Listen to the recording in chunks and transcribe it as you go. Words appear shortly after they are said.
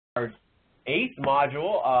our 8th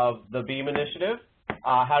module of the BEAM initiative,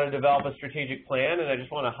 how to develop a strategic plan. And I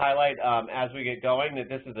just want to highlight as we get going that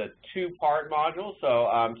this is a 2-part module.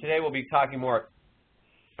 So today we'll be talking more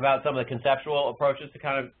about some of the conceptual approaches to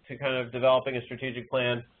kind of developing a strategic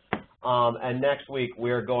plan. And next week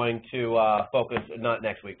we're going to focus, not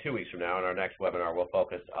next week, 2 weeks from now, in our next webinar, we'll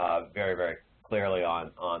focus very, very clearly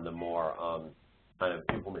on the more kind of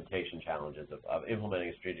implementation challenges of implementing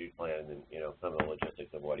a strategic plan and, you know, some of the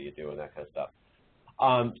logistics of what do you do and that kind of stuff.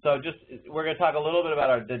 So just, we're going to talk a little bit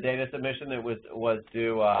about the data submission that was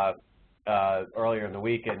due earlier in the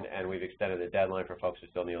week, and we've extended the deadline for folks who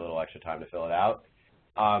still need a little extra time to fill it out.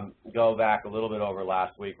 Go back a little bit over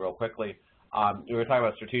last week real quickly. We were talking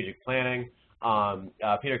about strategic planning.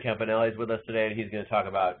 Peter Campanelli is with us today, and he's going to talk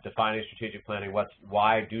about defining strategic planning,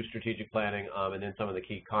 why do strategic planning, and then some of the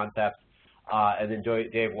key concepts. And then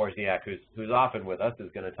Dave Wozniak, who's often with us, is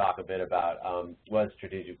going to talk a bit about what does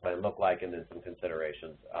strategic plan look like, and then some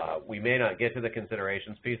considerations. We may not get to the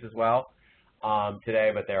considerations piece as well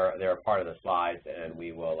today, but they're a part of the slides, and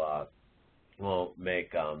we will we'll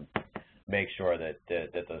make sure that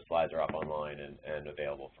those slides are up online and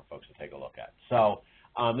available for folks to take a look at. So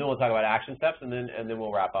then we'll talk about action steps, and then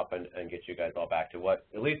we'll wrap up and get you guys all back to what,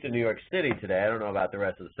 at least in New York City today, I don't know about the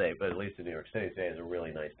rest of the state, but at least in New York City today is a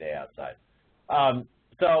really nice day outside.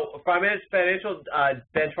 So financial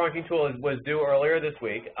benchmarking tool was due earlier this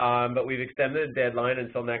week, but we've extended the deadline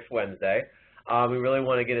until next Wednesday. We really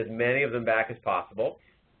want to get as many of them back as possible.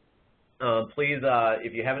 Please,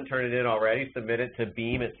 if you haven't turned it in already, submit it to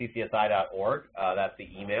beam@ccsi.org. That's the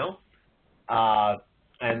email.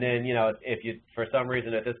 And then, you know, if you for some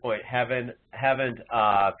reason at this point haven't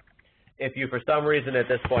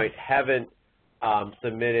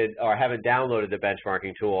submitted or haven't downloaded the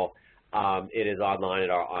benchmarking tool, it is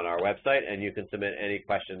online on our website, and you can submit any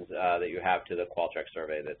questions that you have to the Qualtrics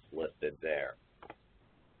survey that's listed there.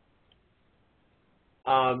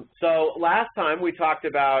 So last time we talked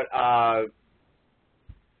about kind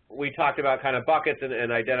of buckets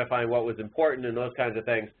and identifying what was important and those kinds of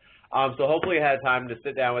things. So hopefully you had time to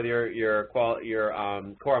sit down with your core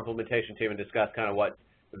implementation team and discuss kind of what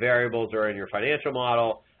variables are in your financial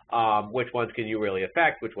model, which ones can you really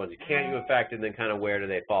affect, which ones can't you affect, and then kind of where do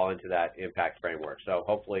they fall into that impact framework. So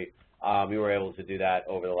hopefully we were able to do that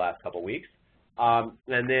over the last couple weeks. And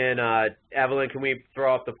then, Evelyn, can we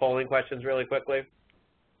throw up the polling questions really quickly?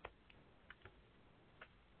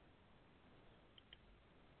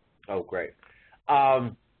 Oh, great.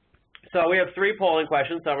 So we have 3 polling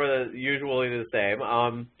questions. Some are usually the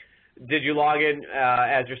same. Did you log in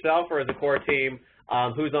as yourself or as a core team?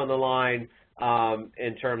 Who's on the line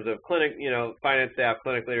in terms of clinic, you know, finance staff,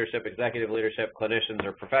 clinic leadership, executive leadership, clinicians,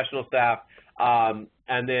 or professional staff?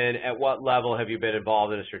 And then at what level have you been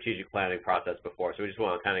involved in a strategic planning process before? So we just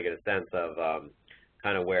want to kind of get a sense of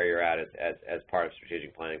kind of where you're at as part of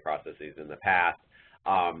strategic planning processes in the past.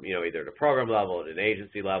 You know, either at a program level, at an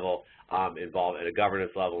agency level, involved at a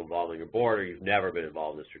governance level involving your board, or you've never been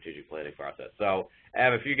involved in the strategic planning process. So,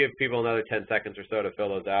 Ev, if you give people another 10 seconds or so to fill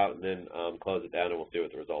those out, and then close it down, and we'll see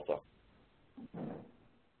what the results are.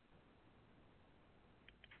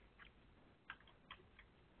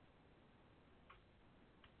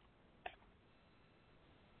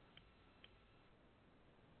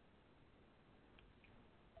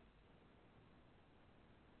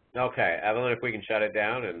 Okay, Evelyn, if we can shut it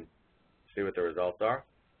down and see what the results are.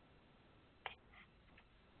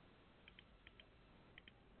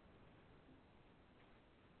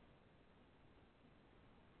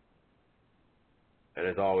 And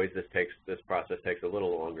as always, this process takes a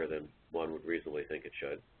little longer than one would reasonably think it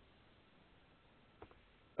should.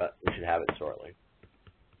 But we should have it shortly.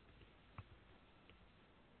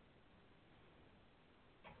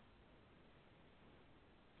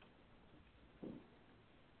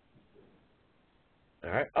 All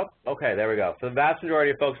right. Oh, okay, there we go. So the vast majority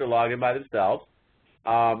of folks are logged in by themselves.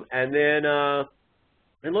 And then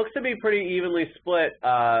it looks to be pretty evenly split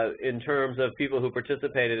in terms of people who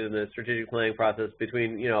participated in the strategic planning process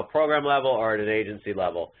between, you know, program level or at an agency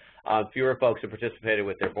level. Fewer folks have participated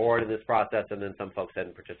with their board in this process, and then some folks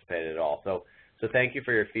hadn't participated at all. So thank you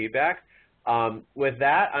for your feedback. With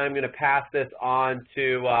that, I'm going to pass this on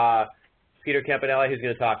to Peter Campanelli, who's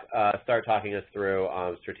going to start talking us through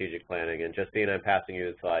strategic planning. And Justine, I'm passing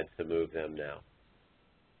you the slides to move them now.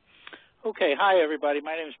 Okay, hi everybody.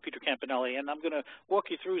 My name is Peter Campanelli, and I'm going to walk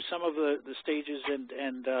you through some of the stages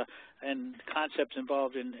and concepts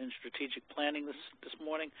involved in strategic planning this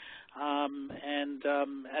morning.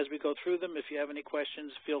 As we go through them, if you have any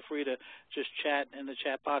questions, feel free to just chat in the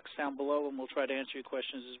chat box down below, and we'll try to answer your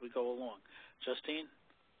questions as we go along. Justine?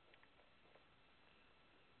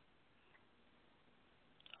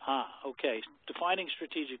 Okay, defining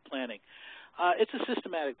strategic planning. It's a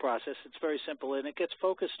systematic process. It's very simple, and it gets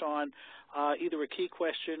focused on either a key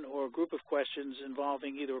question or a group of questions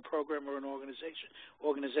involving either a program or an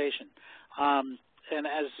organization. And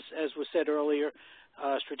as was said earlier,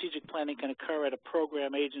 strategic planning can occur at a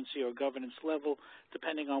program, agency, or governance level,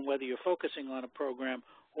 depending on whether you're focusing on a program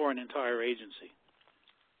or an entire agency.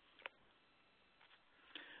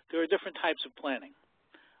 There are different types of planning.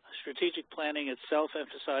 Strategic planning itself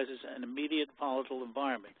emphasizes an immediate volatile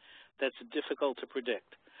environment that's difficult to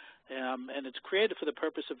predict. And it's created for the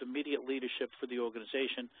purpose of immediate leadership for the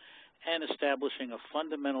organization and establishing a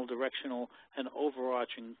fundamental directional and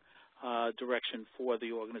overarching direction for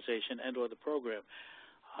the organization and or the program.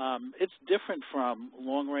 It's different from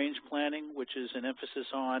long-range planning, which is an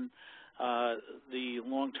emphasis on the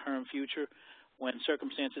long-term future, when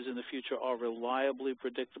circumstances in the future are reliably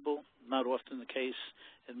predictable, not often the case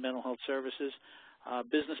in mental health services.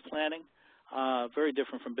 Business planning, very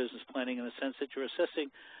different from business planning in the sense that you're assessing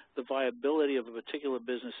the viability of a particular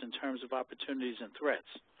business in terms of opportunities and threats.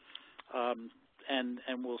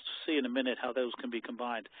 And we'll see in a minute how those can be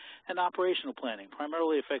combined. And operational planning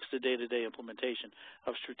primarily affects the day-to-day implementation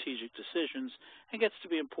of strategic decisions and gets to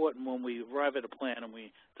be important when we arrive at a plan and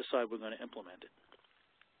we decide we're going to implement it.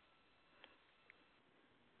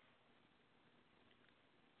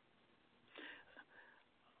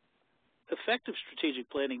 Effective strategic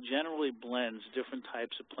planning generally blends different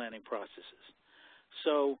types of planning processes.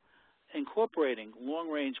 So incorporating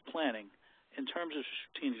long-range planning in terms of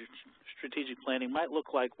strategic planning might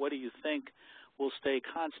look like, what do you think will stay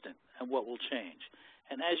constant and what will change?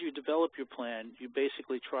 And as you develop your plan, you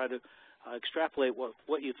basically try to extrapolate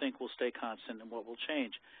what you think will stay constant and what will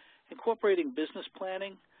change. Incorporating business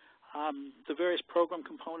planning, the various program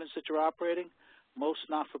components that you're operating, most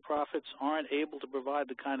not-for-profits aren't able to provide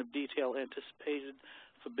the kind of detail anticipated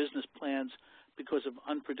for business plans because of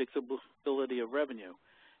unpredictability of revenue.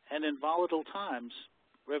 And in volatile times,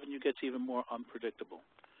 revenue gets even more unpredictable.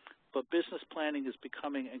 But business planning is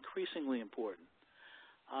becoming increasingly important.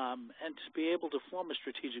 And to be able to form a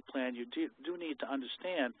strategic plan, you do need to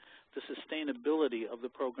understand the sustainability of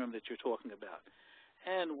the program that you're talking about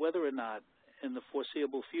and whether or not in the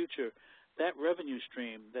foreseeable future that revenue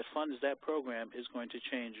stream that funds that program is going to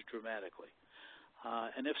change dramatically.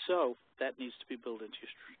 And if so, that needs to be built into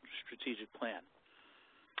your strategic plan.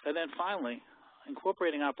 And then finally,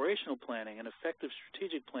 incorporating operational planning, an effective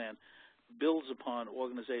strategic plan builds upon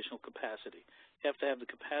organizational capacity. You have to have the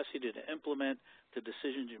capacity to implement the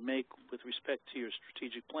decisions you make with respect to your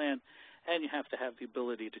strategic plan, and you have to have the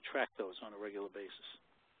ability to track those on a regular basis.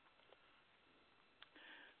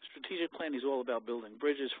 Strategic planning is all about building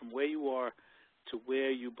bridges from where you are to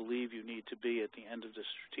where you believe you need to be at the end of the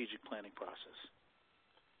strategic planning process.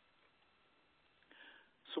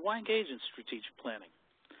 So why engage in strategic planning?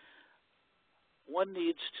 One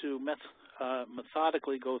needs to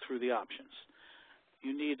methodically go through the options.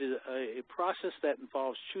 You need a process that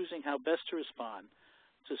involves choosing how best to respond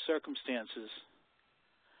to circumstances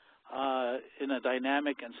in a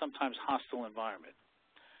dynamic and sometimes hostile environment.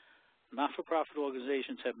 Not-for-profit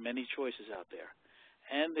organizations have many choices out there,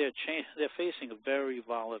 and they're facing a very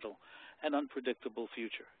volatile and unpredictable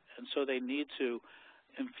future. And so they need to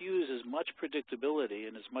infuse as much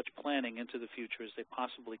predictability and as much planning into the future as they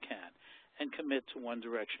possibly can and commit to one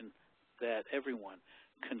direction that everyone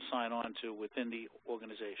can sign on to within the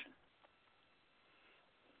organization.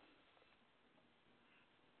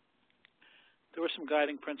 There are some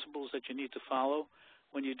guiding principles that you need to follow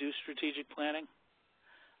when you do strategic planning.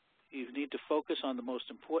 You need to focus on the most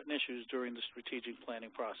important issues during the strategic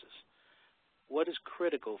planning process. What is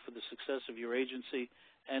critical for the success of your agency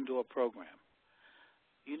and or program?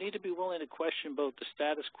 You need to be willing to question both the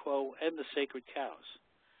status quo and the sacred cows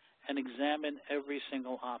and examine every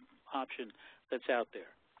single option that's out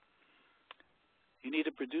there. You need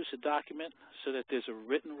to produce a document so that there's a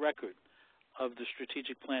written record of the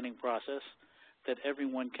strategic planning process that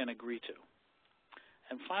everyone can agree to.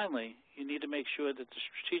 And finally, you need to make sure that the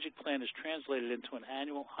strategic plan is translated into an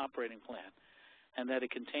annual operating plan and that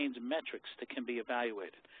it contains metrics that can be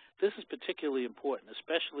evaluated. This is particularly important,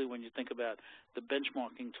 especially when you think about the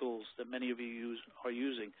benchmarking tools that many of you are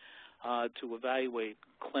using to evaluate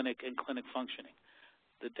clinic and clinic functioning.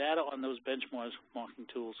 The data on those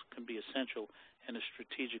benchmarking tools can be essential in a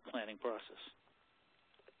strategic planning process.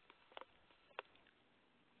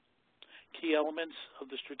 Key elements of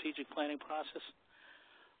the strategic planning process: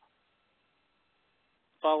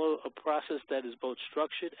 follow a process that is both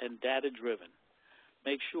structured and data-driven.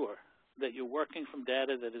 Make sure that you're working from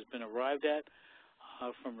data that has been arrived at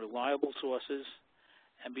from reliable sources,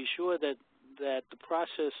 and be sure that that the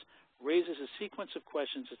process raises a sequence of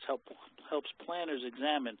questions that helps planners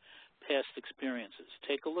examine past experiences.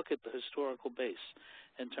 Take a look at the historical base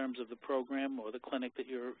in terms of the program or the clinic that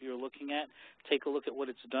you're looking at. Take a look at what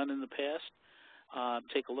it's done in the past.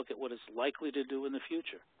 Take a look at what it's likely to do in the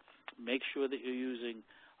future. Make sure that you're using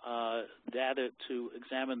data to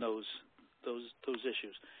examine those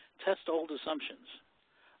issues. Test old assumptions.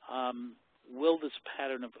 Will this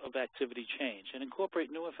pattern of activity change? And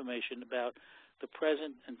incorporate new information about the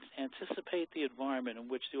present and anticipate the environment in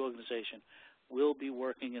which the organization will be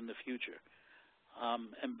working in the future,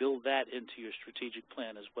 and build that into your strategic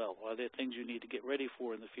plan as well. Are there things you need to get ready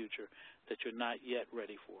for in the future that you're not yet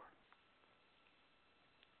ready for?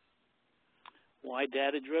 Why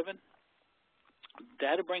data-driven?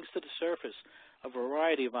 Data brings to the surface a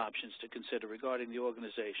variety of options to consider regarding the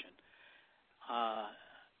organization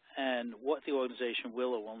and what the organization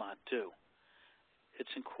will or will not do.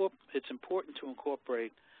 It's important to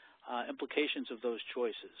incorporate implications of those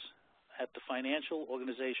choices at the financial,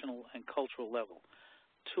 organizational, and cultural level.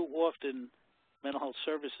 Too often, mental health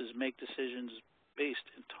services make decisions based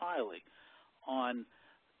entirely on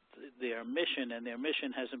their mission, and their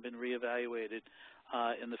mission hasn't been reevaluated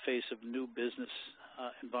in the face of new business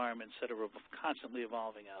environments that are constantly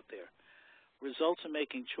evolving out there. Results in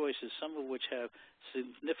making choices, some of which have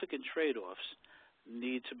significant trade-offs,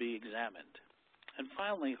 need to be examined. And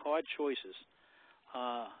finally, hard choices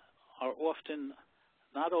are often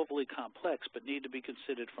not overly complex, but need to be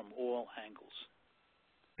considered from all angles.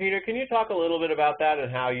 Peter, can you talk a little bit about that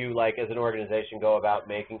and how you, like, as an organization, go about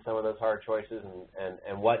making some of those hard choices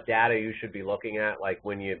and what data you should be looking at? Like,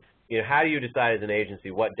 when how do you decide as an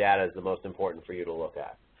agency what data is the most important for you to look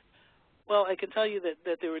at? Well, I can tell you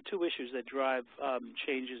that there are two issues that drive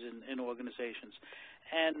changes in organizations,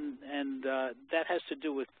 and that has to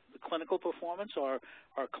do with the clinical performance. Are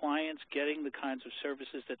clients getting the kinds of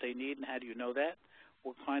services that they need, and how do you know that?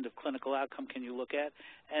 What kind of clinical outcome can you look at?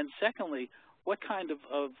 And secondly, what kind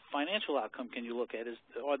of financial outcome can you look at?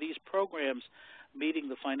 Are these programs meeting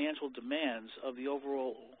the financial demands of the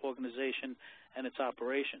overall organization and its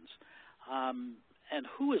operations? And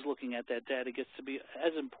who is looking at that data gets to be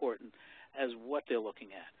as important as what they're looking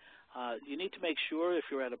at. You need to make sure, if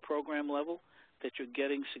you're at a program level, that you're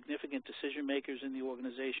getting significant decision makers in the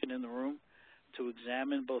organization in the room to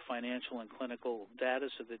examine both financial and clinical data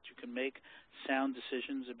so that you can make sound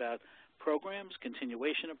decisions about programs,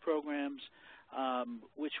 continuation of programs,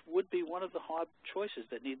 which would be one of the hard choices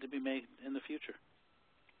that need to be made in the future.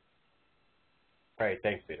 Great.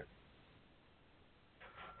 Thanks, Peter.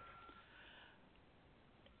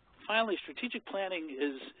 Finally, strategic planning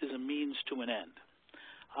is a means to an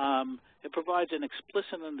end. It provides an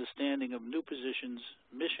explicit understanding of new positions,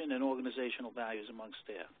 mission, and organizational values among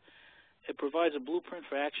staff. It provides a blueprint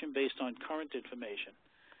for action based on current information,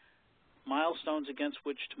 milestones against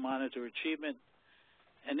which to monitor achievement,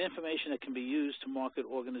 and information that can be used to market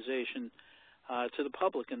organization to the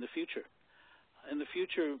public in the future. In the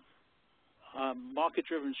future,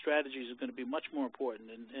 market-driven strategies are going to be much more important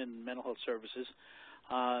in mental health services,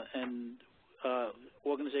 and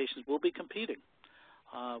organizations will be competing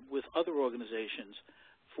with other organizations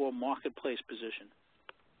for marketplace position.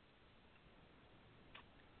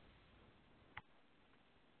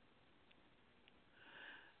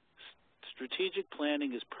 Strategic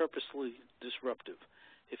planning is purposely disruptive.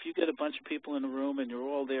 If you get a bunch of people in a room and you're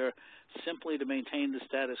all there simply to maintain the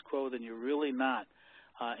status quo, then you're really not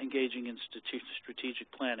engaging in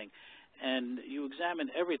strategic planning. And you examine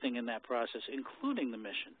everything in that process, including the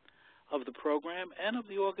mission of the program and of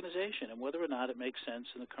the organization, and whether or not it makes sense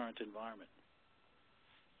in the current environment.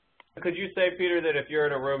 Could you say, Peter, that if you're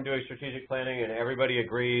in a room doing strategic planning and everybody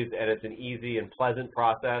agrees and it's an easy and pleasant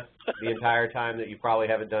process the entire time, that you probably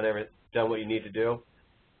haven't done what you need to do?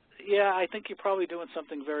 Yeah, I think you're probably doing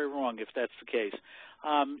something very wrong if that's the case.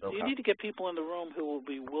 Okay. You need to get people in the room who will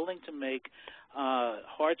be willing to make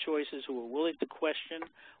hard choices, who are willing to question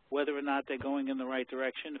whether or not they're going in the right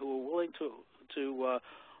direction, who are willing to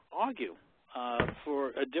argue for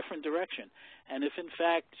a different direction. And if, in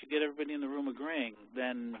fact, you get everybody in the room agreeing,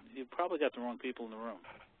 then you've probably got the wrong people in the room.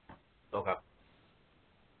 Okay.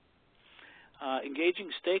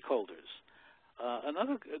 Engaging stakeholders.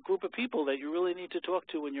 Another group of people that you really need to talk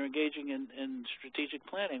to when you're engaging in strategic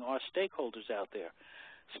planning are stakeholders out there.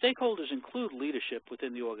 Stakeholders include leadership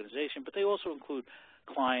within the organization, but they also include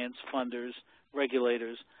clients, funders,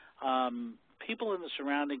 regulators, people in the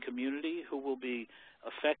surrounding community who will be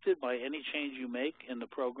affected by any change you make in the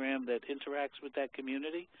program that interacts with that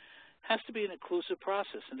community. Has to be an inclusive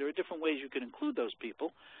process, and there are different ways you can include those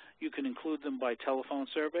people. You can include them by telephone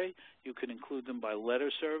survey. You can include them by letter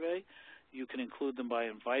survey. You can include them by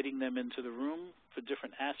inviting them into the room for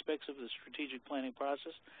different aspects of the strategic planning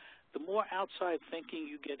process. The more outside thinking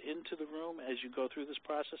you get into the room as you go through this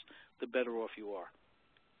process, the better off you are.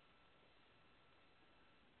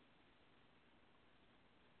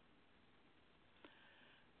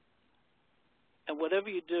 And whatever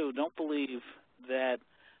you do, don't believe that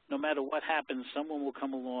no matter what happens, someone will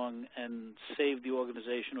come along and save the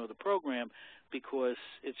organization or the program because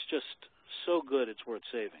it's just so good it's worth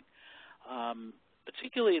saving.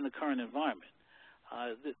 Particularly in the current environment.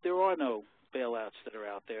 There are no bailouts that are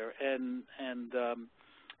out there, and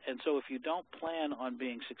so if you don't plan on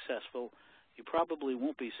being successful, you probably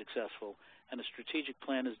won't be successful, and a strategic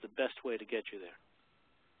plan is the best way to get you there.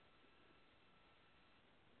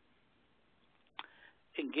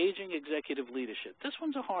 Engaging executive leadership. This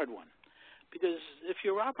one's a hard one, because if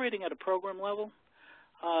you're operating at a program level,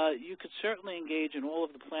 you could certainly engage in all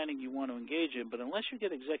of the planning you want to engage in, but unless you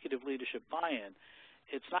get executive leadership buy-in,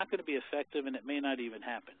 it's not going to be effective and it may not even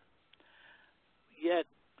happen. Yet,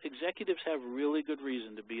 executives have really good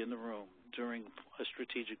reason to be in the room during a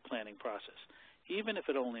strategic planning process, even if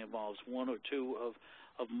it only involves one or two of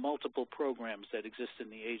multiple programs that exist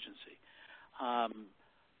in the agency.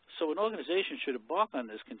 So an organization should embark on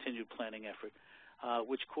this continued planning effort,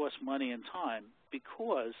 which costs money and time,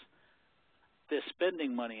 because they're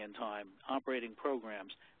spending money and time operating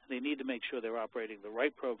programs, and they need to make sure they're operating the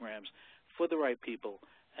right programs for the right people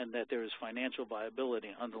and that there is financial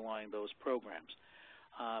viability underlying those programs.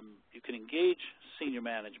 You can engage senior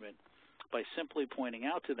management by simply pointing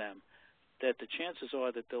out to them that the chances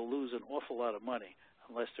are that they'll lose an awful lot of money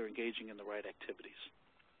unless they're engaging in the right activities.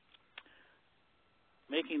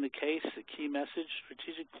 Making the case, the key message: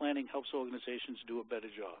 strategic planning helps organizations do a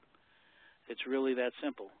better job. It's really that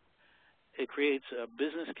simple. It creates a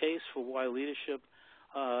business case for why leadership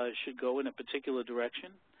should go in a particular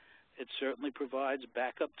direction. It certainly provides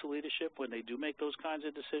backup to leadership when they do make those kinds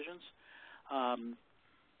of decisions.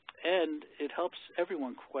 And it helps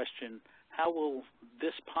everyone question, how will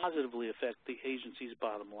this positively affect the agency's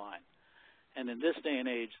bottom line? And in this day and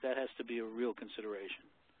age, that has to be a real consideration.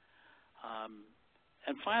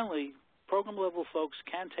 And finally, program-level folks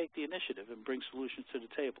can take the initiative and bring solutions to the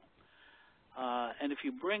table. And if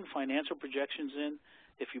you bring financial projections in,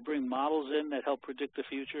 if you bring models in that help predict the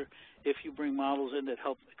future, if you bring models in that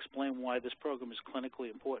help explain why this program is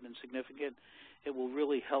clinically important and significant, it will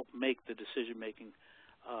really help make the decision-making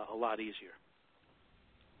a lot easier.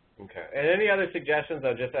 Okay. And any other suggestions,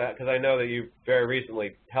 because I know that you very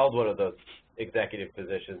recently held one of those executive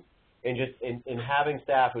positions, in having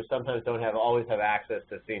staff who sometimes don't always have access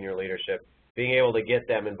to senior leadership, being able to get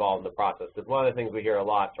them involved in the process. Because one of the things we hear a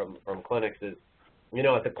lot from clinics is,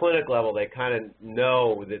 at the clinic level, they kind of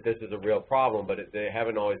know that this is a real problem, but they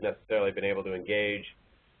haven't always necessarily been able to engage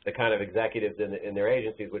the kind of executives in their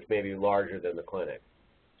agencies, which may be larger than the clinic.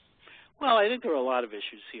 Well, I think there are a lot of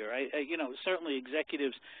issues here. Certainly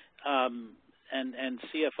executives and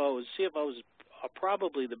CFOs. CFOs are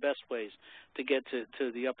probably the best ways to get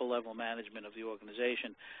to the upper level management of the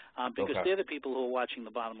organization, because they're the people who are watching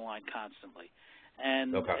the bottom line constantly.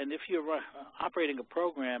 And if you're operating a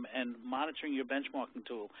program and monitoring your benchmarking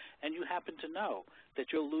tool, and you happen to know that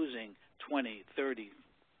you're losing $20,000, $30,000,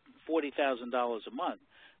 $40,000 a month,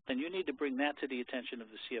 then you need to bring that to the attention of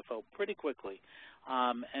the CFO pretty quickly.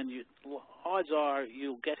 And odds are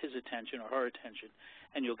you'll get his attention or her attention,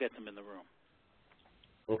 and you'll get them in the room.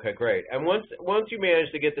 Okay, great. And once you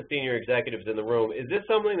manage to get the senior executives in the room, is this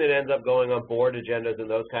something that ends up going on board agendas and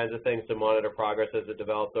those kinds of things to monitor progress as it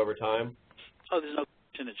develops over time? Oh, there's no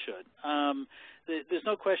question it should. There's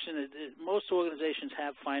no question that most organizations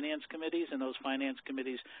have finance committees, and those finance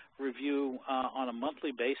committees review on a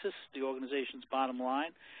monthly basis the organization's bottom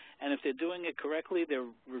line. And if they're doing it correctly, they're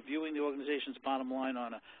reviewing the organization's bottom line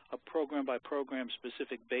on a program-by-program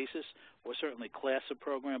specific basis, or certainly class of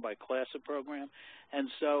program by class of program. And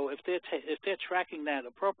so if they're tracking that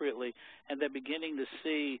appropriately and they're beginning to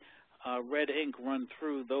see red ink run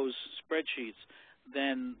through those spreadsheets,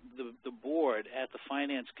 then the board at the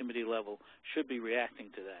finance committee level should be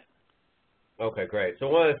reacting to that. Okay, great. So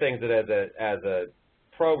one of the things that as a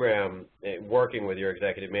program working with your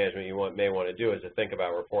executive management may want to do is to think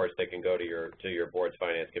about reports that can go to your board's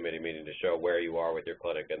finance committee meeting to show where you are with your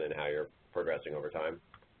clinic and then how you're progressing over time.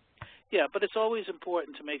 Yeah, but it's always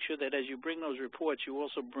important to make sure that as you bring those reports, you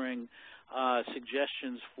also bring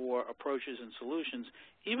suggestions for approaches and solutions,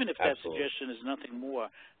 even if that suggestion is nothing more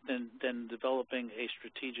than developing a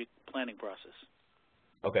strategic planning process.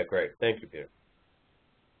 Okay, great. Thank you, Peter.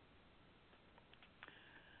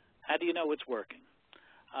 How do you know it's working?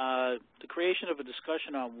 The creation of a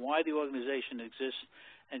discussion on why the organization exists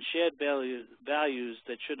and shared values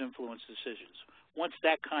that should influence decisions. Once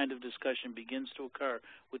that kind of discussion begins to occur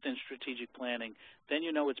within strategic planning, then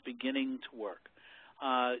you know it's beginning to work.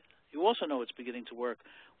 You also know it's beginning to work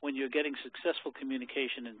when you're getting successful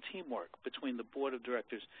communication and teamwork between the board of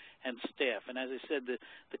directors and staff. And as I said,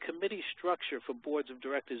 the committee structure for boards of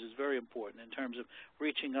directors is very important in terms of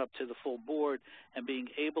reaching up to the full board and being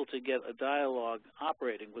able to get a dialogue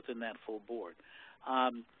operating within that full board.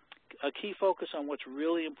 A key focus on what's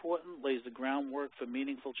really important lays the groundwork for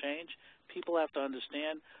meaningful change. People have to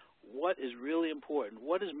understand what is really important,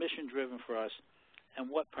 what is mission-driven for us, and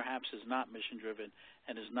what perhaps is not mission-driven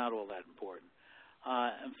and is not all that important.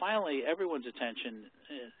 And finally, everyone's attention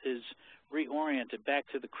is reoriented back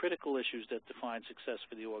to the critical issues that define success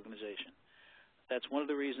for the organization. That's one of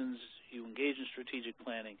the reasons you engage in strategic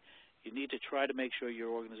planning. You need to try to make sure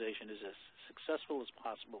your organization is as successful as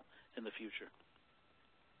possible in the future.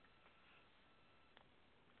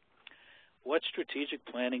 What strategic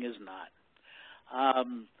planning is not.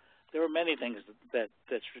 There are many things that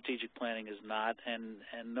strategic planning is not, and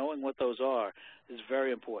knowing what those are is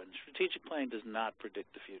very important. Strategic planning does not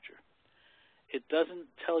predict the future. It doesn't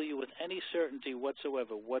tell you with any certainty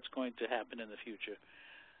whatsoever what's going to happen in the future.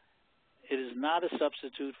 It is not a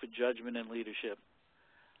substitute for judgment and leadership,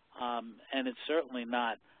 and it's certainly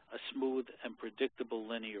not a smooth and predictable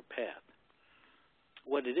linear path.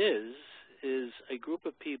 What it is a group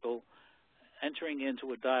of people entering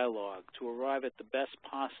into a dialogue to arrive at the best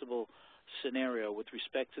possible scenario with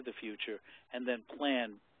respect to the future and then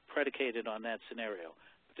plan predicated on that scenario.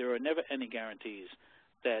 But there are never any guarantees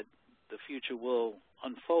that the future will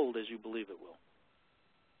unfold as you believe it will.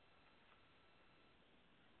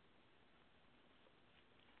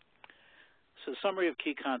 So, summary of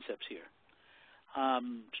key concepts here.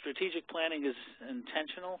 Strategic planning is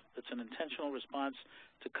intentional. It's an intentional response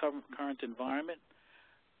to current environment.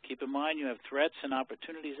 Keep in mind you have threats and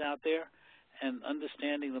opportunities out there, and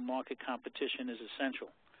understanding the market competition is essential.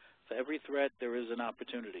 For every threat, there is an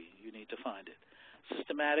opportunity. You need to find it.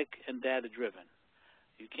 Systematic and data-driven.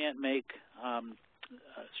 You can't make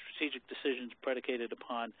strategic decisions predicated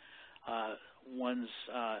upon one's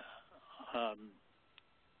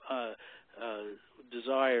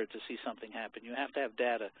desire to see something happen. You have to have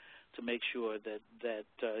data to make sure that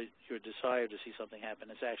your desire to see something happen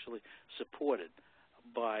is actually supported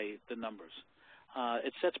by the numbers.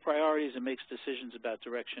 It sets priorities and makes decisions about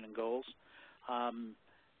direction and goals.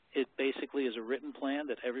 It basically is a written plan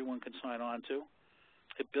that everyone can sign on to.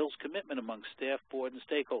 It builds commitment among staff, board, and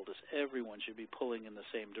stakeholders. Everyone should be pulling in the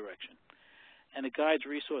same direction. And it guides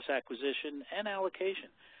resource acquisition and allocation.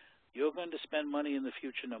 You're going to spend money in the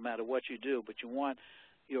future no matter what you do, but you want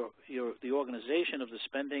the organization of the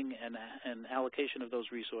spending and allocation of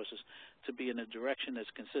those resources to be in a direction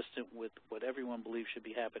that's consistent with what everyone believes should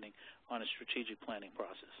be happening on a strategic planning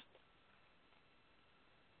process.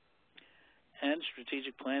 And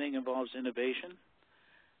strategic planning involves innovation,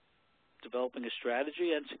 developing a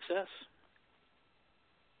strategy, and success.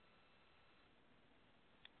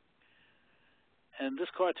 And this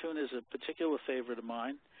cartoon is a particular favorite of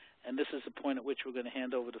mine, and this is the point at which we're going to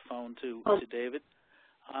hand over the phone to David.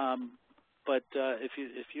 But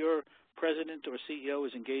if your president or CEO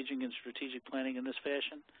is engaging in strategic planning in this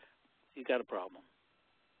fashion, you've got a problem.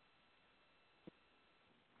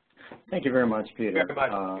 Thank you very much, Peter. Very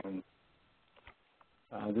much.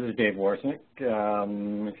 This is Dave Warsnick.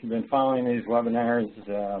 If you've been following these webinars,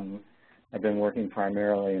 I've been working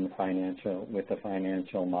primarily in with the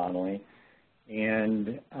financial modeling.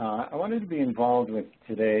 And I wanted to be involved with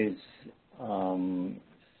today's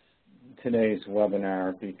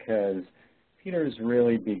webinar because Peter's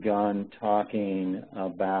really begun talking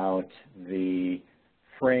about the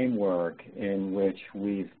framework in which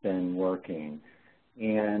we've been working.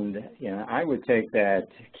 And I would take that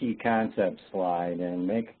key concept slide and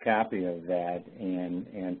make a copy of that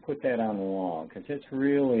and put that on the wall, because it's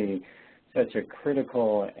really such a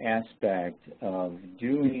critical aspect of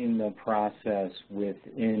doing the process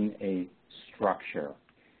within a structure.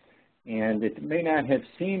 And it may not have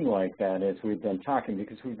seemed like that as we've been talking,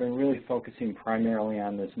 because we've been really focusing primarily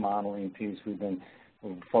on this modeling piece. We've been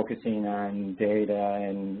focusing on data,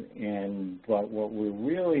 but what we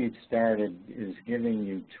really started is giving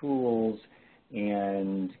you tools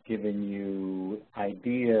and giving you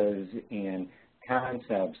ideas and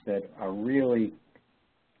concepts that are really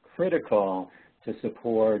critical to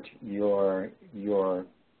support your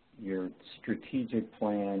strategic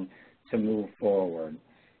plan to move forward.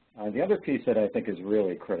 The other piece that I think is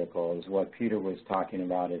really critical is what Peter was talking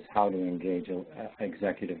about, is how to engage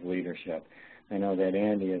executive leadership. I know that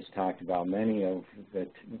Andy has talked about many of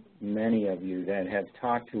you that have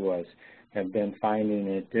talked to us have been finding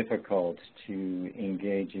it difficult to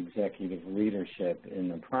engage executive leadership in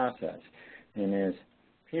the process. And as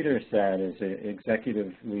Peter said, as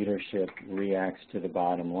executive leadership reacts to the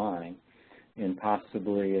bottom line, and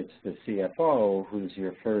possibly it's the CFO who's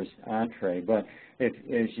your first entree. But as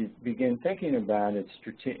you begin thinking about it,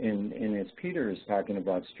 and as Peter is talking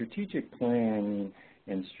about, strategic planning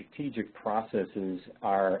and strategic processes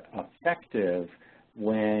are effective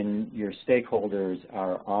when your stakeholders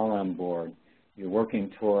are all on board. You're working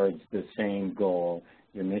towards the same goal.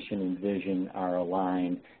 Your mission and vision are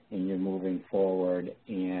aligned, and you're moving forward.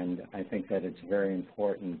 And I think that it's very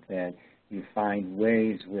important that you find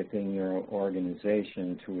ways within your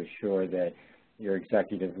organization to assure that your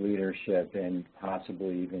executive leadership and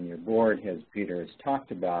possibly even your board, as Peter has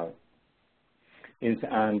talked about, is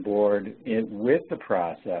on board with the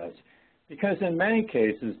process. Because in many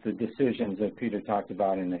cases, the decisions that Peter talked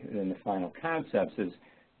about in the final concepts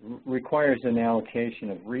requires an allocation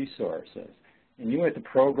of resources. And you at the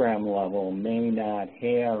program level may not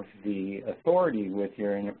have the authority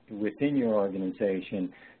within your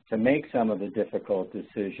organization to make some of the difficult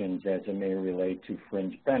decisions as it may relate to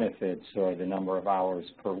fringe benefits or the number of hours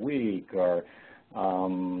per week or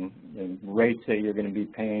the rates that you're going to be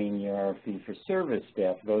paying your fee-for-service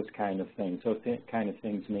staff, those kind of things. Those kind of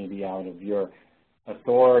things may be out of your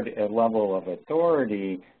level of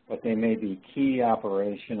authority, but they may be key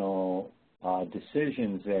operational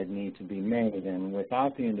decisions that need to be made. And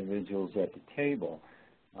without the individuals at the table,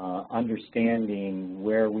 understanding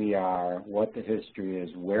where we are, what the history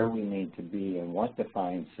is, where we need to be, and what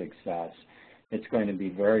defines success, it's going to be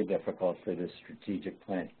very difficult for this strategic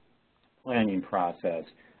planning process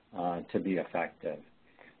to be effective.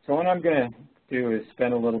 So what I'm going to do is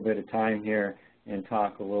spend a little bit of time here and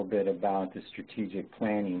talk a little bit about the strategic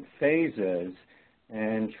planning phases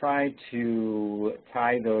and try to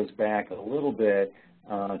tie those back a little bit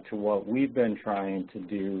to what we've been trying to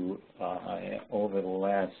do over the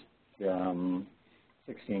last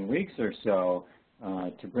 16 weeks or so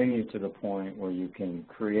to bring you to the point where you can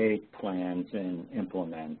create plans and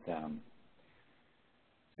implement them.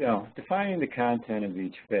 So, defining the content of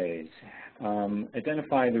each phase.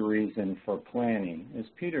 Identify the reason for planning. As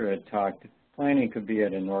Peter had talked, planning could be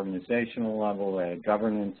at an organizational level, at a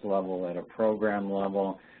governance level, at a program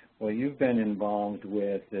level. What you've been involved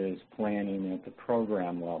with is planning at the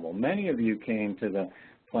program level. Many of you came to the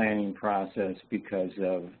planning process because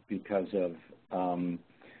of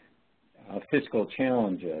fiscal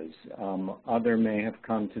challenges. Other may have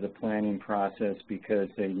come to the planning process because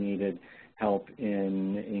they needed help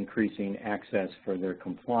in increasing access for their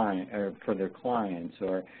clients,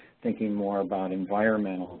 or thinking more about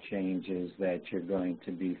environmental changes that you're going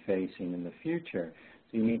to be facing in the future.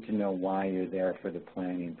 So you need to know why you're there for the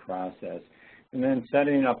planning process. And then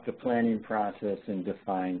setting up the planning process and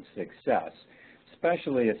define success,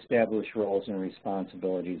 especially establish roles and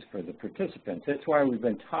responsibilities for the participants. That's why we've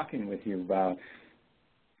been talking with you about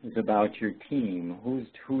your team,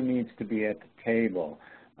 who needs to be at the table,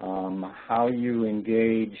 how you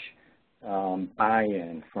engage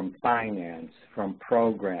buy-in from finance, from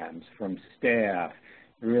programs, from staff.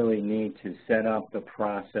 You really need to set up the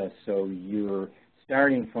process so you're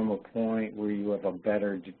starting from a point where you have a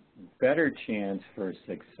better chance for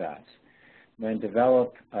success. Then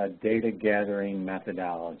develop a data gathering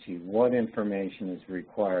methodology. What information is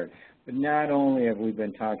required? But not only have we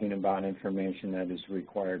been talking about information that is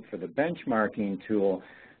required for the benchmarking tool,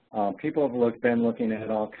 people have been looking at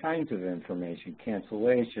all kinds of information: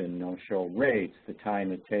 cancellation, no-show rates, the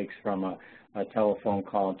time it takes from a telephone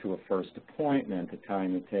call to a first appointment, the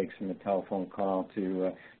time it takes from a telephone call to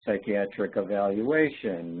a psychiatric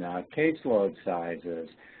evaluation, caseload sizes.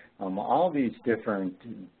 All these different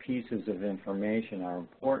pieces of information are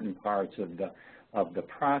important parts of the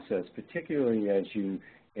process, particularly as you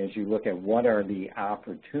look at what are the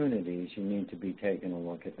opportunities. You need to be taking a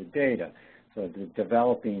look at the data. So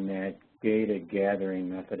developing that data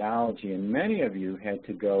gathering methodology, and many of you had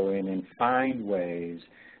to go in and find ways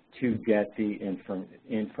to get the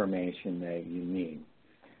information that you need.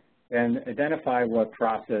 And identify what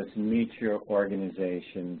process meets your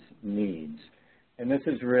organization's needs. And this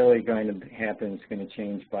is really going to happen, it's going to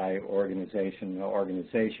change by organization to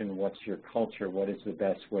organization. What's your culture? What is the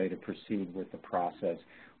best way to proceed with the process?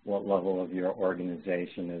 What level of your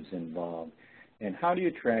organization is involved? And how do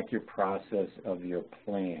you track your process of your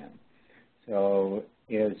plan? So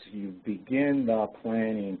as you begin the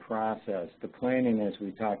planning process, the planning, as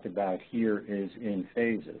we talked about here, is in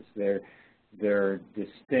phases. they're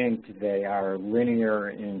distinct, they are linear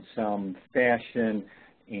in some fashion,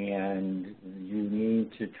 and you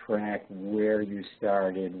need to track where you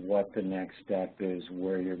started, what the next step is,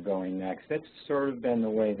 where you're going next. That's sort of been the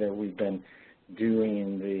way that we've been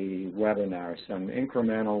doing the webinar, some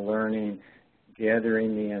incremental learning,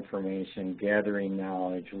 gathering the information, gathering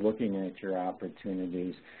knowledge, looking at your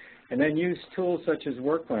opportunities, and then use tools such as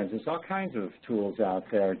work plans. There's all kinds of tools out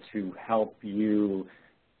there to help you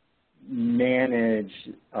manage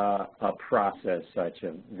a process such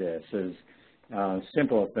as this.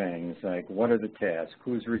 Simple things like what are the tasks,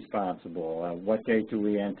 who's responsible, what date do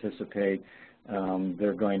we anticipate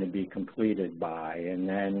they're going to be completed by, and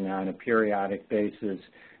then on a periodic basis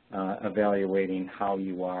evaluating how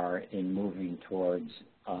you are in moving towards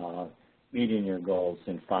meeting your goals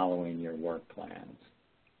and following your work plans.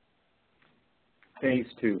 Phase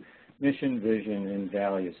 2, mission, vision, and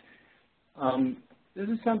values. This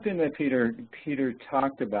is something that Peter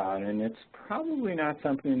talked about, and it's probably not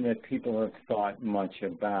something that people have thought much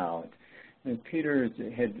about. And Peter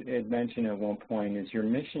had mentioned at one point, is your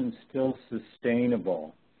mission still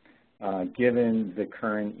sustainable given the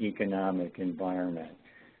current economic environment?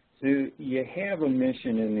 So you have a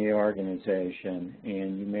mission in the organization,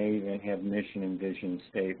 and you may even have mission and vision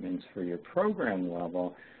statements for your program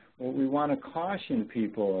level. What we want to caution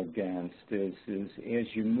people against is as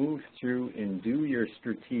you move through and do your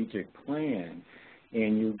strategic plan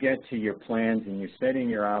and you get to your plans and you're setting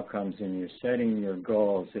your outcomes and you're setting your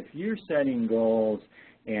goals, if you're setting goals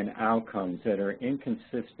and outcomes that are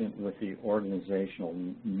inconsistent with the organizational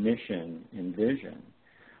mission and vision,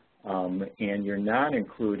 and you're not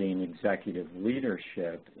including executive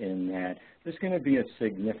leadership in that, there's going to be a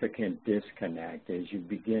significant disconnect as you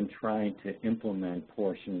begin trying to implement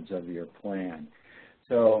portions of your plan.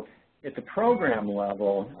 So at the program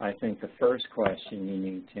level, I think the first question you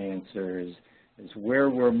need to answer is where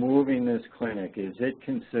we're moving this clinic, is it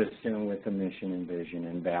consistent with the mission and vision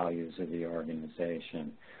and values of the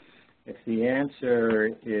organization? If the answer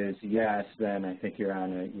is yes, then I think you're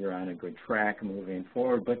on a good track moving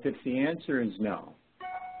forward. But if the answer is no,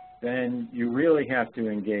 then you really have to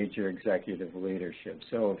engage your executive leadership.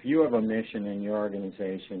 So if you have a mission in your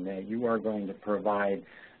organization that you are going to provide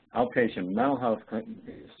outpatient mental health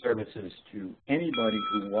services to anybody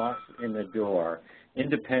who walks in the door,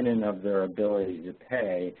 independent of their ability to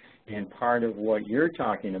pay, and part of what you're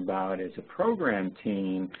talking about as a program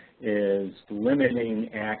team is limiting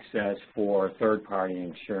access for third-party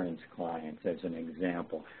insurance clients, as an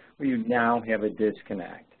example, where you now have a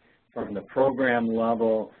disconnect. From the program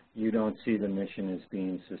level, you don't see the mission as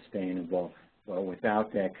being sustainable, but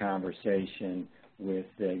without that conversation with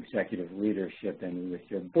the executive leadership and with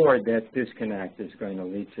your board, that disconnect is going to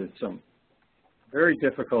lead to some very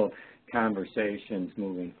difficult conversations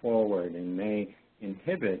moving forward and may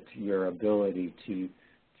inhibit your ability to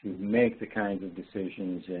make the kinds of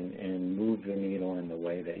decisions and move the needle in the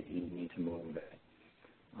way that you need to move it.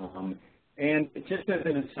 And just as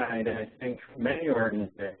an aside, I think many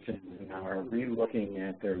organizations now are re-looking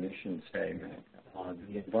at their mission statement.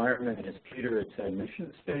 The environment, as Peter had said,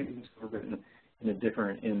 mission statements were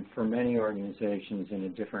written for many organizations in a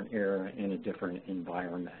different era, in a different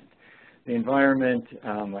environment. The environment,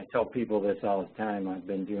 I tell people this all the time, I've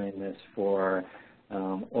been doing this for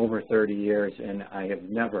over 30 years, and I have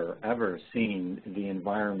never, ever seen the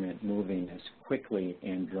environment moving as quickly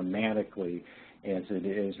and dramatically as it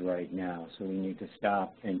is right now. So we need to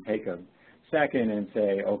stop and take a second and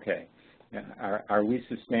say, okay, are we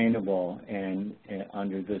sustainable and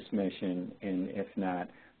under this mission? And if not,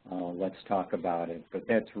 let's talk about it. But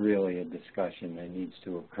that's really a discussion that needs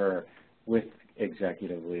to occur with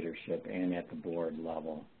executive leadership and at the board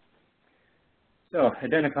level. So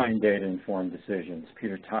identifying data-informed decisions.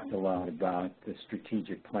 Peter talked a lot about the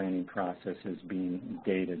strategic planning process as being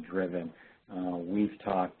data-driven. We've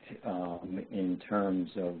talked in terms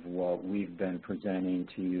of what we've been presenting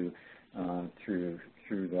to you through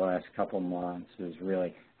the last couple months is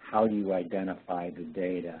really how do you identify the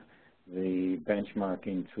data. The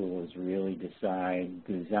benchmarking tool is really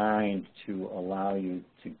designed to allow you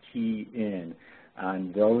to key in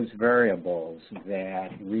on those variables that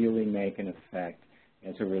really make an effect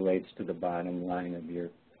as it relates to the bottom line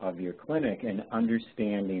of your clinic and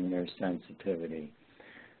understanding their sensitivity.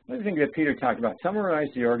 Another thing that Peter talked about, summarize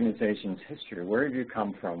the organization's history. Where have you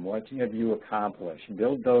come from? What have you accomplished?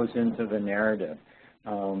 Build those into the narrative.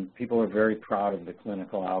 People are very proud of the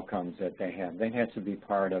clinical outcomes that they have. That has to be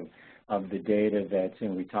part of the data that's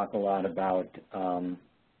in. We talk a lot about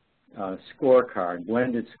scorecard,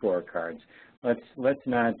 blended scorecards. Let's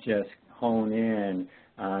not just hone in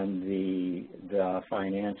on the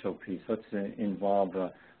financial piece. Let's involve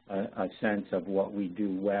a sense of what we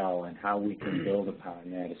do well and how we can build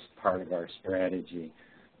upon that as part of our strategy.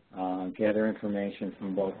 Gather information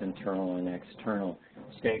from both internal and external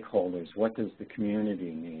stakeholders. What does the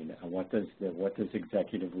community need? What does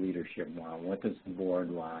executive leadership want? What does the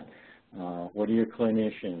board want? What do your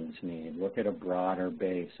clinicians need? Look at a broader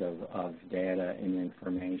base of data and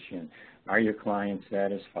information. Are your clients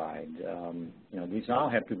satisfied? These all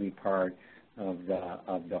have to be part of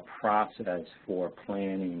the process for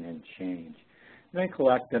planning and change. And then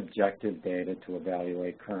collect objective data to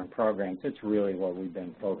evaluate current programs. That's really what we've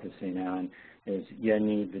been focusing on. Is you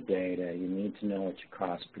need the data. You need to know what your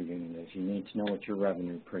cost per unit is. You need to know what your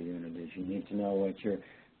revenue per unit is. You need to know what your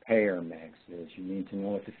payer mix is. You need to know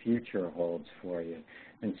what the future holds for you.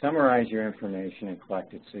 And summarize your information and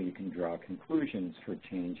collect it so you can draw conclusions for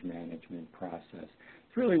change management process.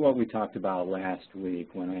 It's really what we talked about last week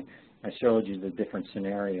when I showed you the different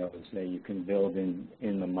scenarios that you can build in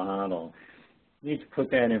the model. You need to put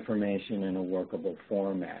that information in a workable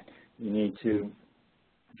format. You need to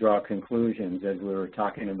draw conclusions, as we were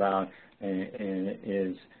talking about,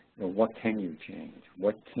 is what can you change?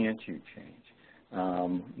 What can't you change?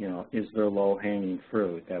 Is there low-hanging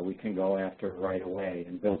fruit that we can go after right away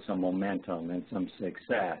and build some momentum and some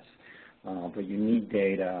success? But you need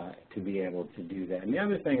data to be able to do that. And the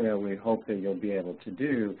other thing that we hope that you'll be able to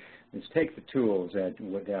do is take the tools that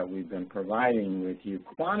we've been providing with you,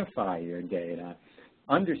 quantify your data,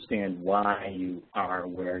 understand why you are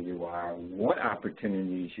where you are, what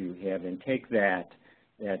opportunities you have, and take that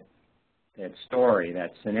story,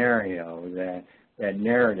 that scenario, that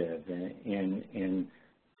narrative, and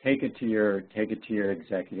take it to your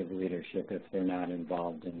executive leadership if they're not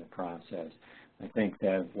involved in the process. I think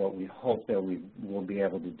that what we hope that we will be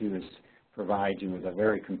able to do is provide you with a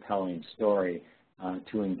very compelling story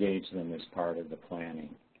to engage them as part of the planning.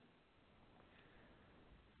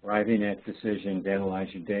 Arriving at decisions, analyze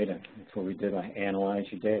your data. That's what we did. Analyze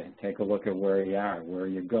your data. Take a look at where you are, where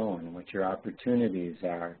you're going, what your opportunities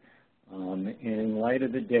are. And in light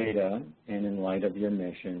of the data, and in light of your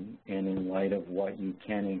mission, and in light of what you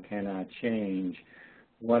can and cannot change,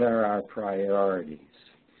 what are our priorities?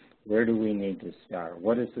 Where do we need to start?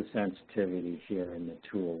 What is the sensitivity here in the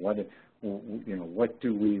tool? What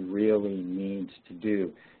do we really need to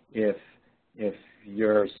do? If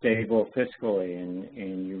you're stable fiscally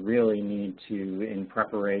and you really need to, in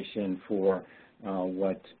preparation for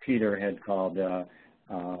what Peter had called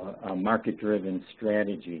market-driven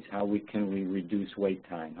strategies, how can we reduce wait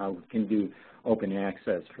time? How we can do open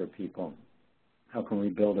access for people? How can we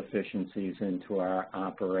build efficiencies into our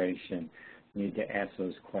operation? We need to ask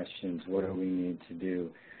those questions. What do we need to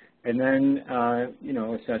do? And then,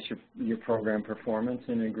 assess your program performance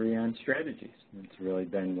and agree on strategies. It's really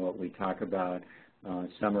been what we talk about.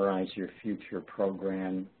 Summarize your future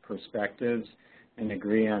program perspectives and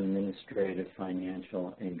agree on administrative,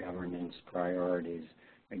 financial, and governance priorities.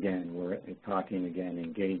 Again, we're talking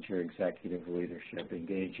engage your executive leadership,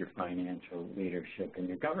 engage your financial leadership, and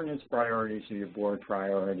your governance priorities are your board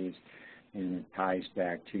priorities, and it ties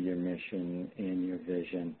back to your mission and your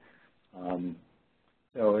vision.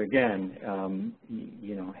 So again,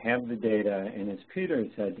 have the data, and as Peter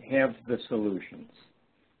said, have the solutions.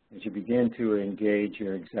 As you begin to engage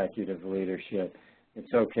your executive leadership,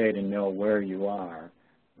 it's okay to know where you are,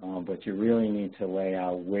 but you really need to lay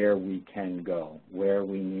out where we can go, where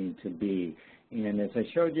we need to be. And as I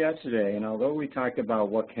showed yesterday, and although we talked about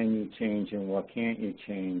what can you change and what can't you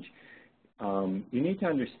change, you need to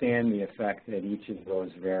understand the effect that each of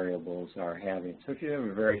those variables are having. So if you have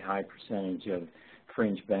a very high percentage of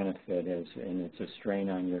fringe benefit and it's a strain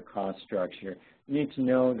on your cost structure, you need to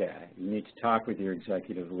know that. You need to talk with your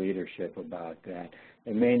executive leadership about that.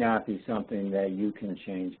 It may not be something that you can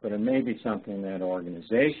change, but it may be something that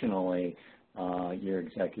organizationally your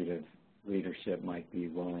executive leadership might be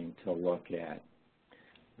willing to look at.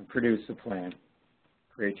 And produce a plan.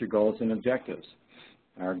 Create your goals and objectives.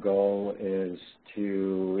 Our goal is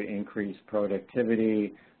to increase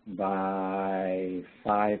productivity by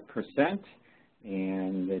 5%,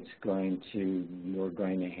 and we're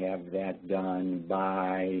going to have that done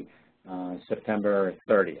by September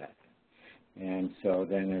 30th. And so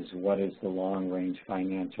then what is the long-range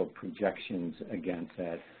financial projections against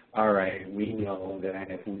that? All right, we know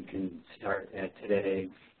that if we can start that today,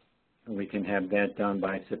 we can have that done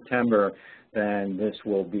by September, then this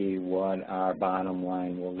will be what our bottom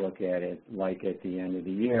line will look at it like at the end of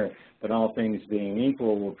the year. But all things being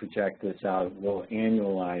equal, we'll project this out, we'll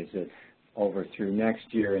annualize it. over through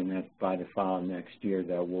next year, and that by the following next year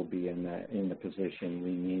that we'll be in the position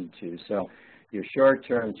we need to. So your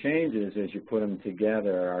short-term changes, as you put them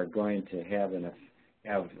together, are going to have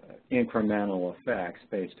incremental effects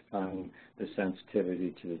based upon the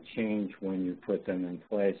sensitivity to the change when you put them in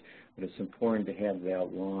place. But it's important to have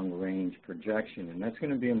that long-range projection, and that's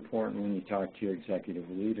going to be important when you talk to your executive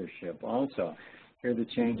leadership also. Here are the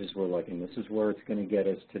changes we're looking. This is where it's going to get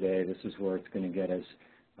us today. This is where it's going to get us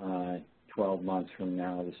 12 months from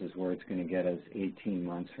now. This is where it's going to get us 18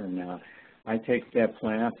 months from now. I take that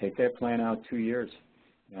plan out 2 years.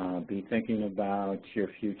 Be thinking about your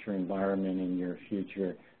future environment and your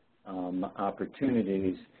future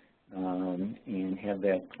opportunities, and have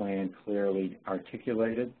that plan clearly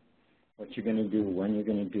articulated. What you're going to do, when you're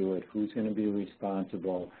going to do it, who's going to be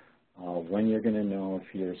responsible, when you're going to know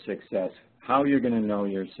if you're successful, how you're going to know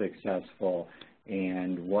you're successful,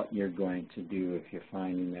 and what you're going to do if you're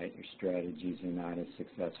finding that your strategies are not as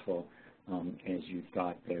successful as you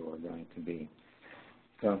thought they were going to be.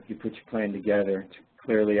 So you put your plan together, it's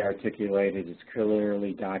clearly articulated, it's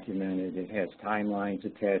clearly documented, it has timelines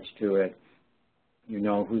attached to it, you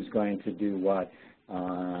know who's going to do what,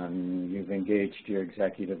 you've engaged your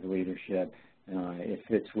executive leadership, it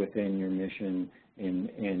fits within your mission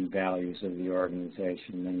and values of the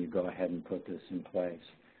organization, then you go ahead and put this in place.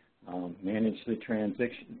 Manage the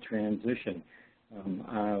transition.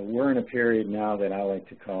 We're in a period now that I like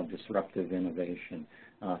to call disruptive innovation.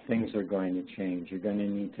 Things are going to change. You're going to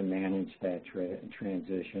need to manage that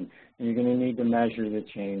transition, and you're going to need to measure the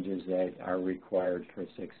changes that are required for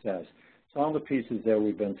success. So all the pieces that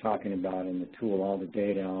we've been talking about in the tool, all the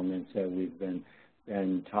data elements that we've been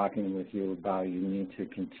talking with you about, you need to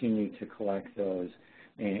continue to collect those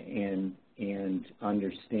and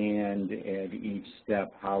understand at each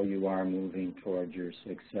step how you are moving toward your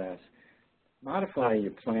success. Modify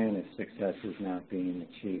your plan if success is not being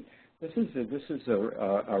achieved. This is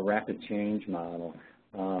a rapid change model.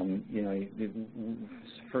 You know,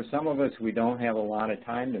 for some of us, we don't have a lot of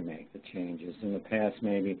time to make the changes. In the past,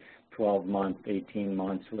 maybe 12 months, 18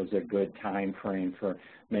 months was a good time frame for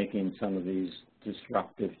making some of these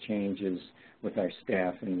disruptive changes with our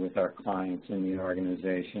staff and with our clients in the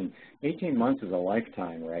organization. 18 months is a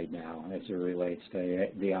lifetime right now as it relates to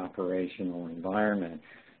the operational environment.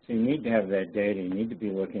 So you need to have that data. You need to be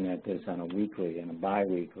looking at this on a weekly and a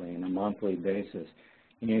biweekly and a monthly basis.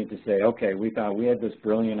 You need to say, okay, we thought we had this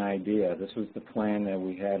brilliant idea. This was the plan that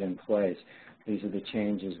we had in place. These are the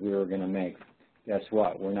changes we were going to make. Guess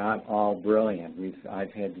what? We're not all brilliant.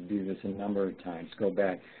 I've had to do this a number of times. Go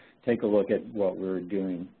back, take a look at what we were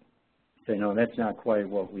doing. Say, no, that's not quite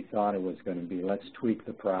what we thought it was going to be. Let's tweak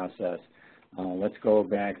the process. Let's go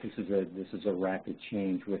back. This is a rapid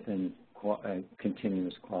change within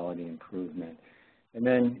continuous quality improvement. And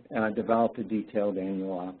then develop a detailed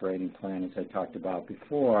annual operating plan, as I talked about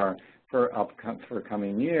before, for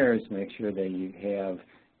coming years. Make sure that you have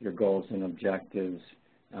your goals and objectives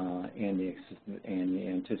and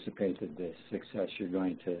anticipate the success you're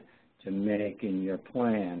going to make in your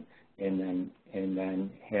plan, and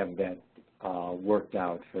then have that worked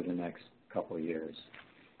out for the next couple of years.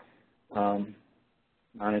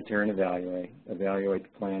 Monitor and evaluate. Evaluate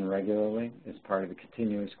the plan regularly as part of the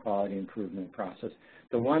continuous quality improvement process.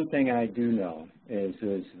 The one thing I do know is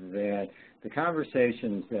that the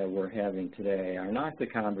conversations that we're having today are not the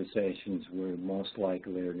conversations we're most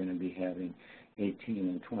likely are going to be having 18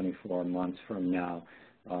 and 24 months from now.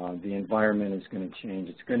 The environment is going to change.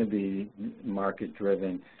 It's going to be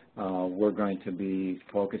market-driven. We're going to be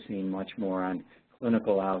focusing much more on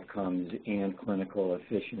clinical outcomes and clinical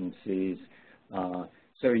efficiencies.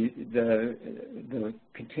 So the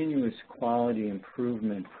continuous quality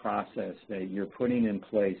improvement process that you're putting in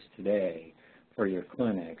place today for your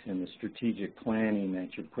clinics and the strategic planning that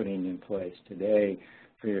you're putting in place today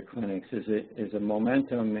for your clinics is a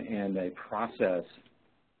momentum and a process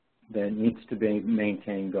that needs to be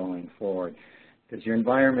maintained going forward, because your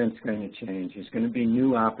environment's going to change. There's going to be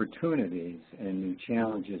new opportunities and new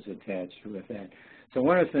challenges attached with that. So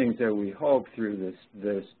one of the things that we hope through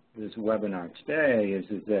this webinar today is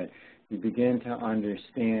that you begin to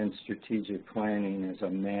understand strategic planning as a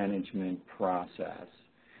management process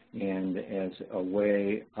and as a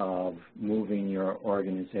way of moving your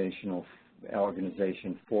organization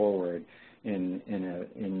forward in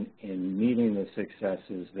meeting the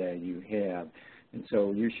successes that you have. And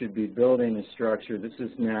so you should be building a structure. This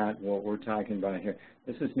is not what we're talking about here.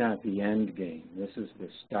 This is not the end game. This is the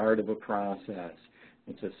start of a process.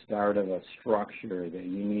 It's a start of a structure that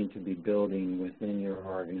you need to be building within your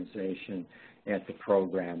organization at the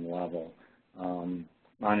program level.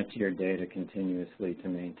 monitor your data continuously to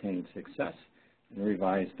maintain success, and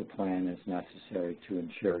revise the plan as necessary to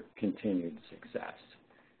ensure continued success.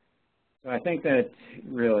 So I think that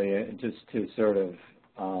really, just to sort of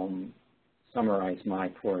summarize my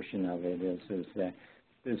portion of it, is that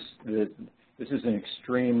this is an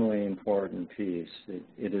extremely important piece.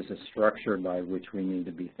 It is a structure by which we need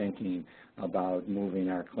to be thinking about moving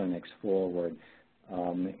our clinics forward,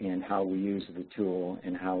 and how we use the tool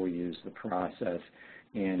and how we use the process.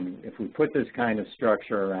 And if we put this kind of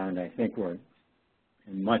structure around, I think we're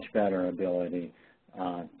in much better ability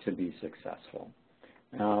to be successful.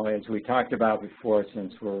 Now, as we talked about before,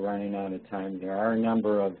 since we're running out of time, there are a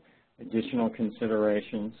number of additional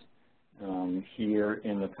considerations here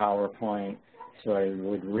in the PowerPoint. So I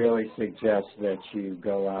would really suggest that you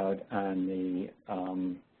go out on the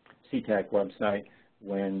CTAC website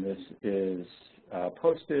when this is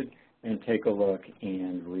posted and take a look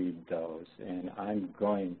and read those. And I'm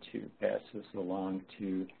going to pass this along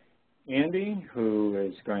to Andy, who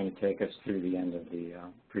is going to take us through the end of the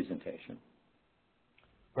presentation.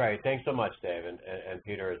 Great. Thanks so much, Dave, and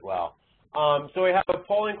Peter as well. So we have a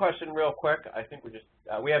polling question real quick. I think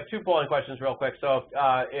we have 2 polling questions real quick. So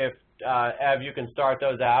if Ev, you can start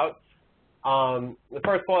those out. The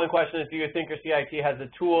first polling question is, do you think your CIT has the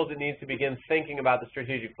tools it needs to begin thinking about the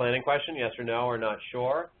strategic planning question, yes or no, or not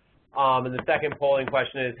sure? And the second polling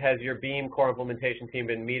question is, has your BEAM core implementation team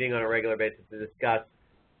been meeting on a regular basis to discuss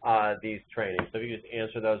these trainings? So if you just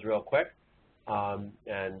answer those real quick. Ev,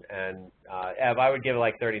 I would give it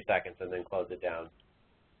like 30 seconds and then close it down.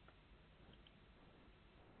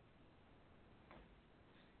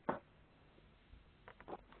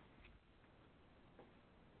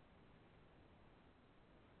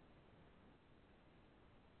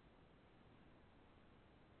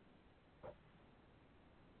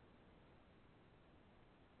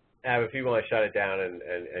 Ev, if you want to shut it down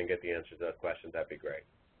and get the answers to those questions, that'd be great.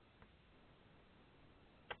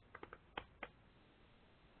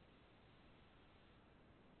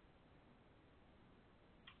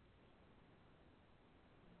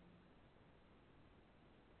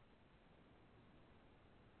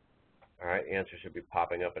 All right, answer should be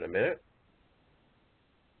popping up in a minute.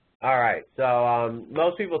 All right, so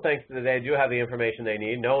most people, thanks to today, do have the information they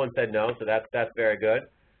need. No one said no, so that's very good.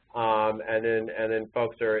 And then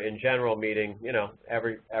folks are in general meeting,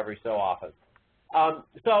 every so often.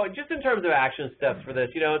 So just in terms of action steps for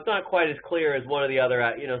this, it's not quite as clear as one of the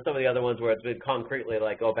other, some of the other ones where it's been concretely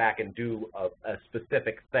like go back and do a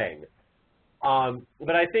specific thing.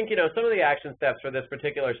 But I think, some of the action steps for this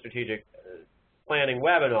particular strategic planning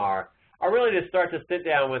webinar are really to start to sit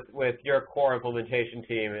down with your core implementation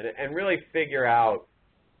team and really figure out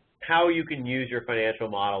how you can use your financial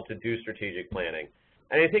model to do strategic planning.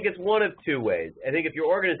 And I think it's one of 2 ways. I think if your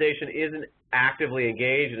organization isn't actively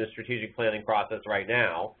engaged in a strategic planning process right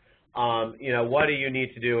now, what do you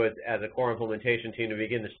need to do as a core implementation team to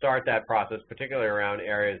begin to start that process, particularly around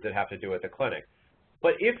areas that have to do with the clinic?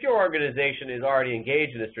 But if your organization is already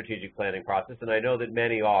engaged in a strategic planning process, and I know that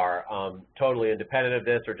many are totally independent of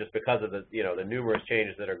this or just because of the, the numerous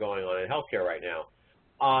changes that are going on in healthcare right now,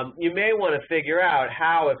 you may want to figure out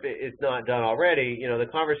how, if it's not done already, the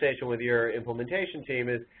conversation with your implementation team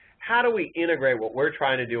is, how do we integrate what we're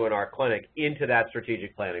trying to do in our clinic into that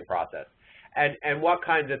strategic planning process? And what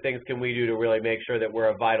kinds of things can we do to really make sure that we're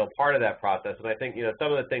a vital part of that process? And I think,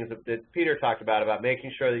 some of the things that Peter talked about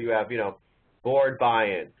making sure that you have, board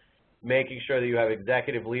buy-in, making sure that you have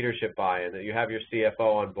executive leadership buy-in, that you have your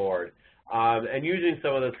CFO on board, and using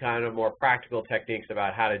some of those kind of more practical techniques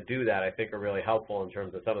about how to do that, I think are really helpful in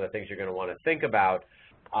terms of some of the things you're going to want to think about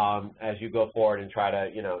as you go forward and try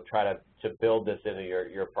to build this into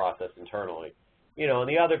your process internally. And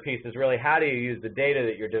the other piece is really, how do you use the data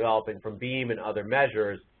that you're developing from BEAM and other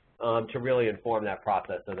measures to really inform that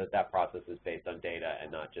process, so that that process is based on data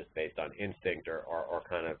and not just based on instinct or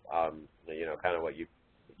kind of kind of what you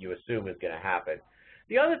assume is going to happen.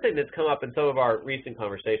 The other thing that's come up in some of our recent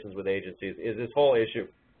conversations with agencies is this whole issue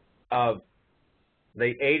of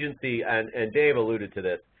the agency, and Dave alluded to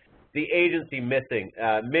this, the agency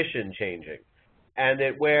mission changing. And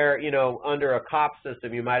that where, under a COP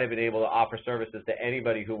system, you might have been able to offer services to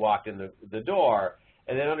anybody who walked in the door.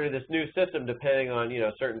 And then under this new system, depending on,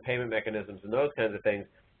 certain payment mechanisms and those kinds of things,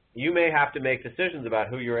 you may have to make decisions about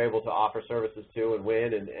who you're able to offer services to and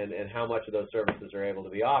when and how much of those services are able to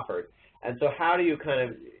be offered. And so how do you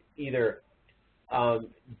kind of either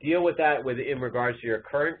deal with that in regards to your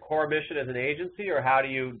current core mission as an agency, or how do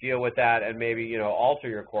you deal with that and maybe, alter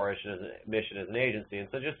your core mission as an agency? And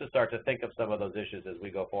so just to start to think of some of those issues as we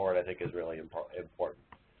go forward, I think is really important.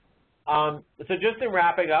 So just in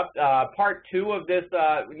wrapping up, part 2 of this,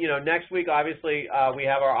 next week, obviously, we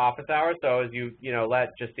have our office hours. So as you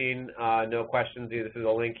let Justine know questions either through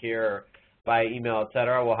the link here or by email, et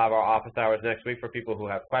cetera, we'll have our office hours next week for people who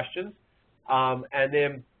have questions. And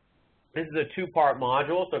then this is a 2-part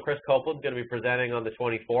module. So Chris Copeland's going to be presenting on the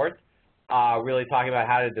 24th, really talking about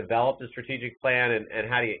how to develop the strategic plan and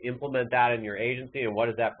how do you implement that in your agency and what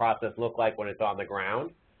does that process look like when it's on the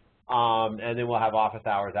ground. And then we'll have office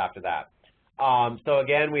hours after that. So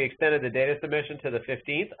again, we extended the data submission to the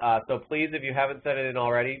 15th. So please, if you haven't sent it in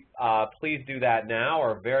already, please do that now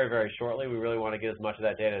or very, very shortly. We really want to get as much of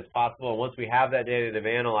that data as possible. And once we have that data and have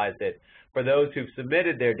analyzed it, for those who've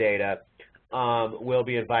submitted their data, we'll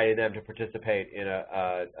be inviting them to participate in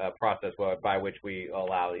a process by which we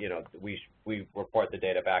allow, we report the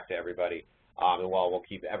data back to everybody. And while we'll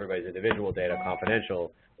keep everybody's individual data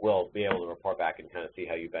confidential, we'll be able to report back and kind of see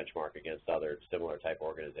how you benchmark against other similar type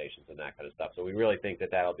organizations and that kind of stuff. So we really think that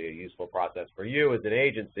that'll be a useful process for you as an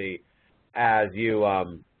agency as you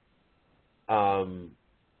go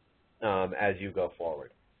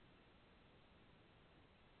forward.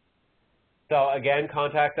 So again,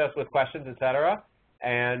 contact us with questions, et cetera,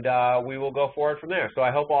 and we will go forward from there. So I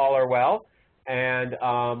hope all are well. And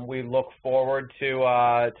we look forward to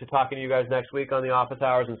talking to you guys next week on the office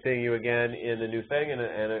hours and seeing you again in the new thing. And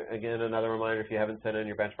again, another reminder, if you haven't sent in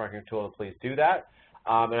your benchmarking tool, please do that.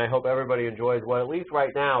 And I hope everybody enjoys what, at least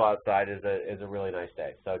right now outside, is a really nice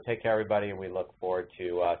day. So take care, everybody, and we look forward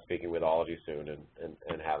to speaking with all of you soon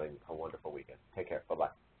and having a wonderful weekend. Take care. Bye-bye.